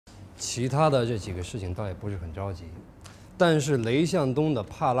其他的这几个事情倒也不是很着急，但是雷向东的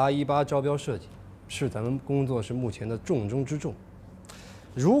帕拉18招标设计是咱们工作室目前的重中之重。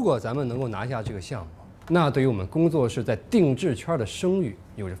如果咱们能够拿下这个项目，那对于我们工作室在定制圈的声誉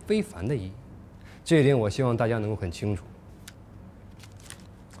有着非凡的意义。这一点我希望大家能够很清楚。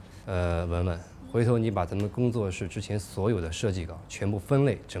文文，回头你把咱们工作室之前所有的设计稿全部分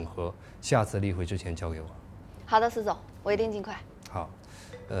类整合，下次例会之前交给我。好的，司总，我一定尽快。好，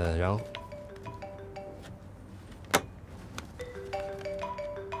然后。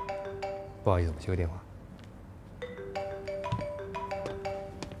不好意思，我接个电话。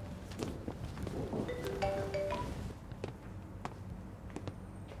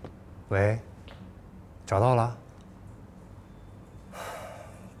喂，找到了？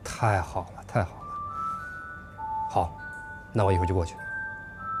太好了，太好了。好，那我一会儿就过去。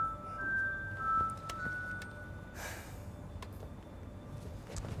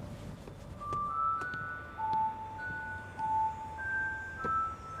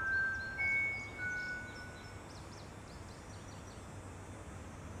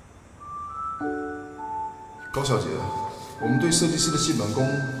高小姐，我们对设计师的基本功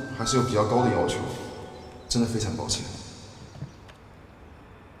还是有比较高的要求，真的非常抱歉。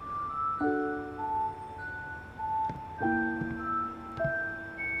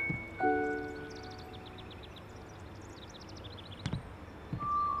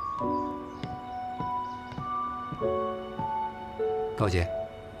高姐，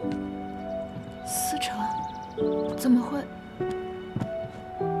思成，怎么会？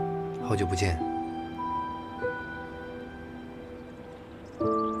好久不见。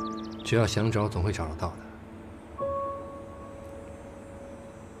只要想找，总会找得到的。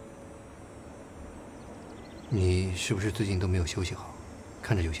你是不是最近都没有休息好，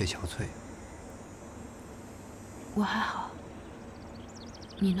看着有些憔悴？我还好。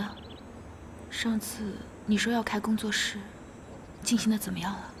你呢？上次你说要开工作室，进行的怎么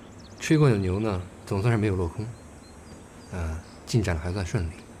样了？吹过的牛呢，总算是没有落空。进展还算顺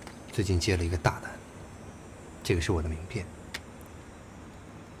利。最近接了一个大单，这个是我的名片。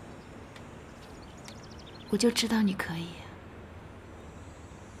我就知道你可以。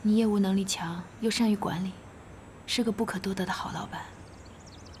你业务能力强，又善于管理，是个不可多得的好老板。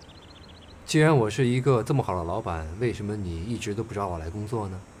既然我是一个这么好的老板，为什么你一直都不找我来工作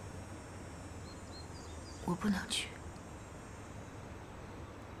呢？我不能去。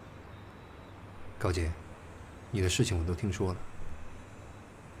高姐，你的事情我都听说了。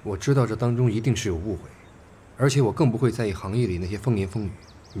我知道这当中一定是有误会，而且我更不会在意行业里那些风言风语。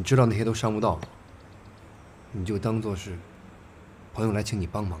你知道那些都伤不到我。你就当做是朋友来请你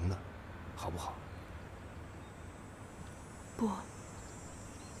帮忙的，好不好？不，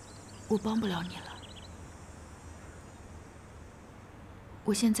我帮不了你了。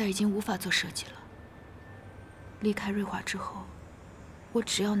我现在已经无法做设计了。离开瑞华之后，我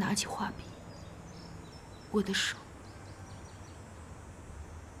只要拿起画笔，我的手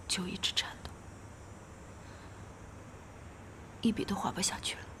就一直颤抖，一笔都画不下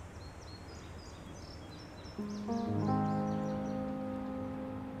去了。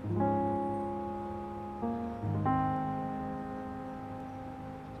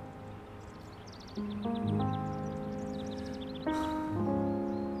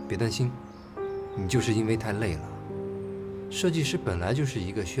别担心，你就是因为太累了。设计师本来就是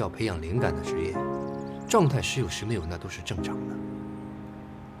一个需要培养灵感的职业，状态时有时没有那都是正常的。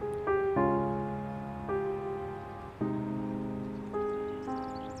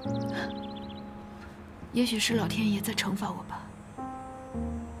也许是老天爷在惩罚我吧。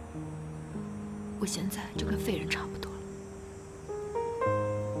我现在就跟废人差不多了。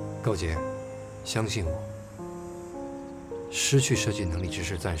高姐，相信我，失去设计能力只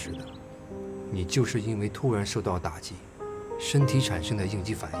是暂时的。你就是因为突然受到打击，身体产生的应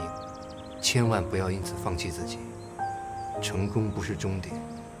激反应，千万不要因此放弃自己。成功不是终点，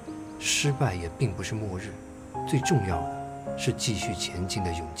失败也并不是末日，最重要的是继续前进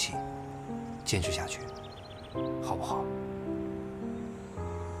的勇气。坚持下去，好不好？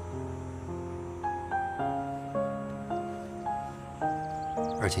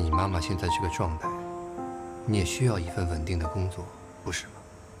而且你妈妈现在这个状态，你也需要一份稳定的工作，不是吗？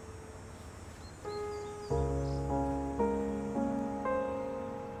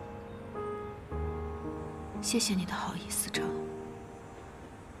谢谢你的好意，思成。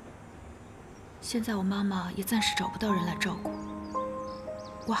现在我妈妈也暂时找不到人来照顾，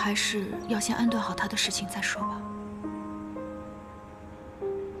我还是要先安顿好她的事情再说吧。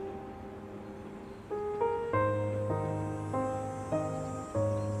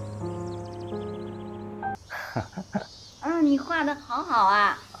你画的好好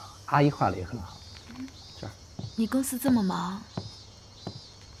啊！阿姨画的也很好。这儿。你公司这么忙，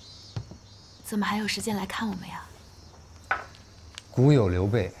怎么还有时间来看我们呀？古有刘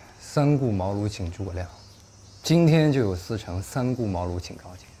备三顾茅庐请诸葛亮，今天就有司城三顾茅庐请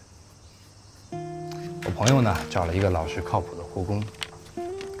高洁。我朋友呢找了一个老实靠谱的护工，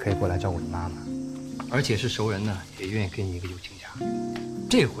可以过来照顾你妈妈，而且是熟人呢，也愿意给你一个友情价。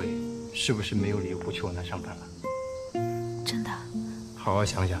这回是不是没有理由不去我那上班了？真的？好好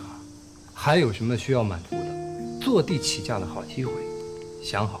想想啊，还有什么需要满足的？坐地起价的好机会，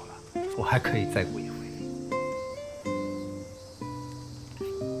想好了，我还可以再雇一回。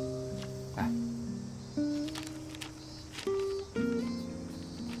来，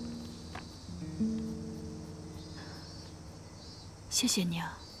谢谢你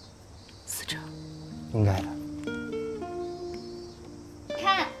啊，司城。应该的。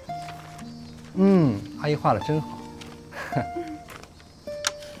看，阿姨画的真好。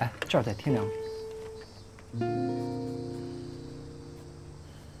哎，这儿再添两笔。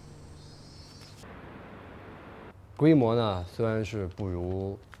规模呢，虽然是不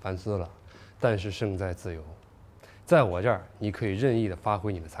如凡斯了，但是胜在自由。在我这儿，你可以任意的发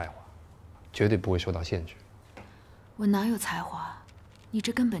挥你的才华，绝对不会受到限制。我哪有才华？你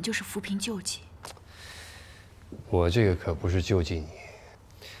这根本就是扶贫救济。我这个可不是救济你，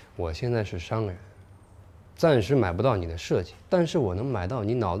我现在是商人，暂时买不到你的设计，但是我能买到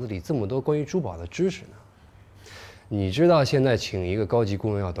你脑子里这么多关于珠宝的知识呢。你知道现在请一个高级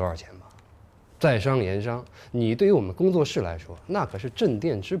工人要多少钱吗？在商言商，你对于我们工作室来说，那可是镇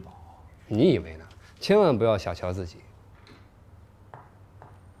店之宝。你以为呢？千万不要小瞧自己。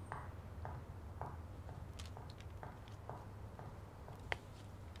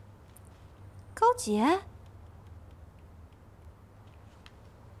高洁。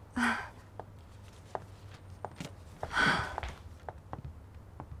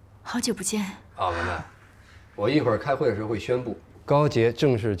好久不见。啊，文文，我一会儿开会的时候会宣布，高洁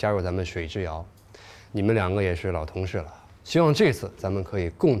正式加入咱们水之遥，你们两个也是老同事了，希望这次咱们可以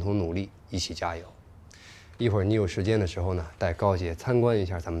共同努力，一起加油。一会儿你有时间的时候呢，带高洁参观一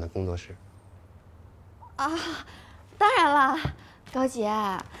下咱们的工作室。啊，当然了，高洁，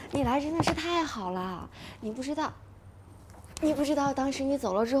你来真的是太好了。你不知道当时你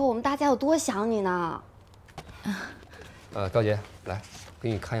走了之后，我们大家有多想你呢。高洁，来，给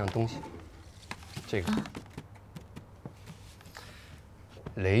你看样东西，这个。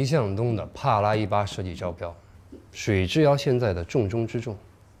雷向东的帕拉伊巴设计招标，水之遥现在的重中之重。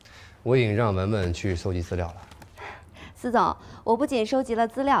我已经让文文去搜集资料了。司总，我不仅收集了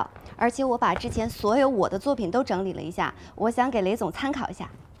资料，而且我把之前所有我的作品都整理了一下，我想给雷总参考一下，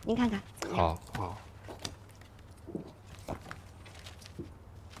您看看。好，好，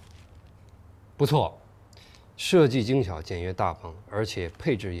不错，设计精巧、简约大方，而且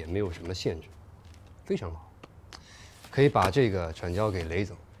配置也没有什么限制，非常好。可以把这个转交给雷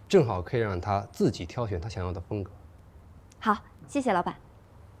总，正好可以让他自己挑选他想要的风格。好，谢谢老板。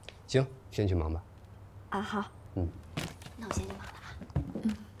行，先去忙吧。啊，好。那我先去忙了啊。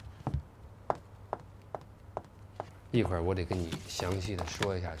一会儿我得跟你详细的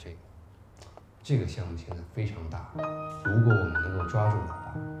说一下这个项目现在非常大，如果我们能够抓住的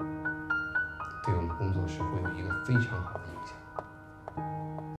话，对我们工作室会有一个非常好的影响。